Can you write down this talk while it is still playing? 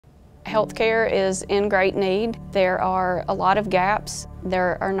Healthcare is in great need. There are a lot of gaps.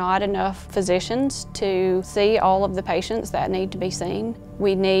 There are not enough physicians to see all of the patients that need to be seen.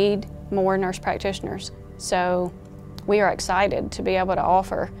 We need more nurse practitioners. So we are excited to be able to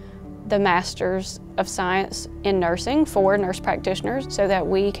offer the Masters of Science in Nursing for nurse practitioners so that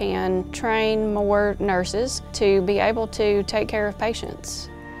we can train more nurses to be able to take care of patients.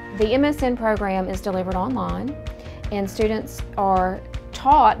 The M.S.N program is delivered online, and students are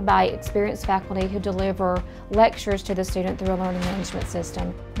taught by experienced faculty who deliver lectures to the student through a learning management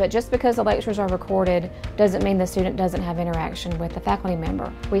system. But just because the lectures are recorded doesn't mean the student doesn't have interaction with the faculty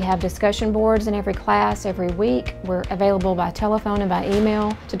member. We have discussion boards in every class every week. We're available by telephone and by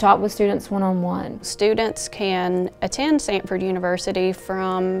email to talk with students one-on-one. Students can attend Samford University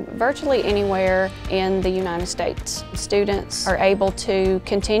from virtually anywhere in the United States. Students are able to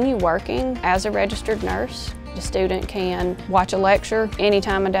continue working as a registered nurse. The student can watch a lecture any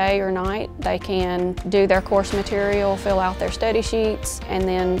time of day or night. They can do their course material, fill out their study sheets, and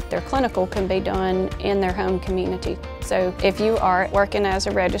then their clinical can be done in their home community. So if you are working as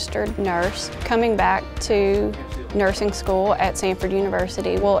a registered nurse, coming back to nursing school at Samford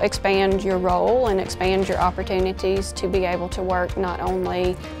University will expand your role and expand your opportunities to be able to work not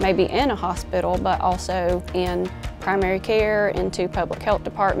only maybe in a hospital, but also in primary care, into public health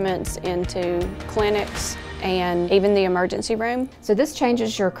departments, into clinics, and even the emergency room. So this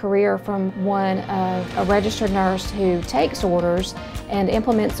changes your career from one of a registered nurse who takes orders and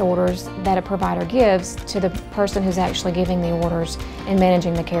implements orders that a provider gives to the person who's actually giving the orders and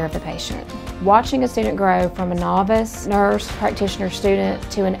managing the care of the patient. Watching a student grow from a novice nurse practitioner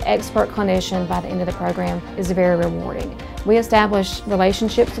student to an expert clinician by the end of the program is very rewarding. We establish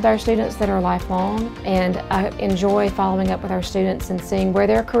relationships with our students that are lifelong, and I enjoy following up with our students and seeing where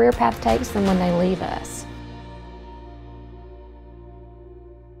their career path takes them when they leave us.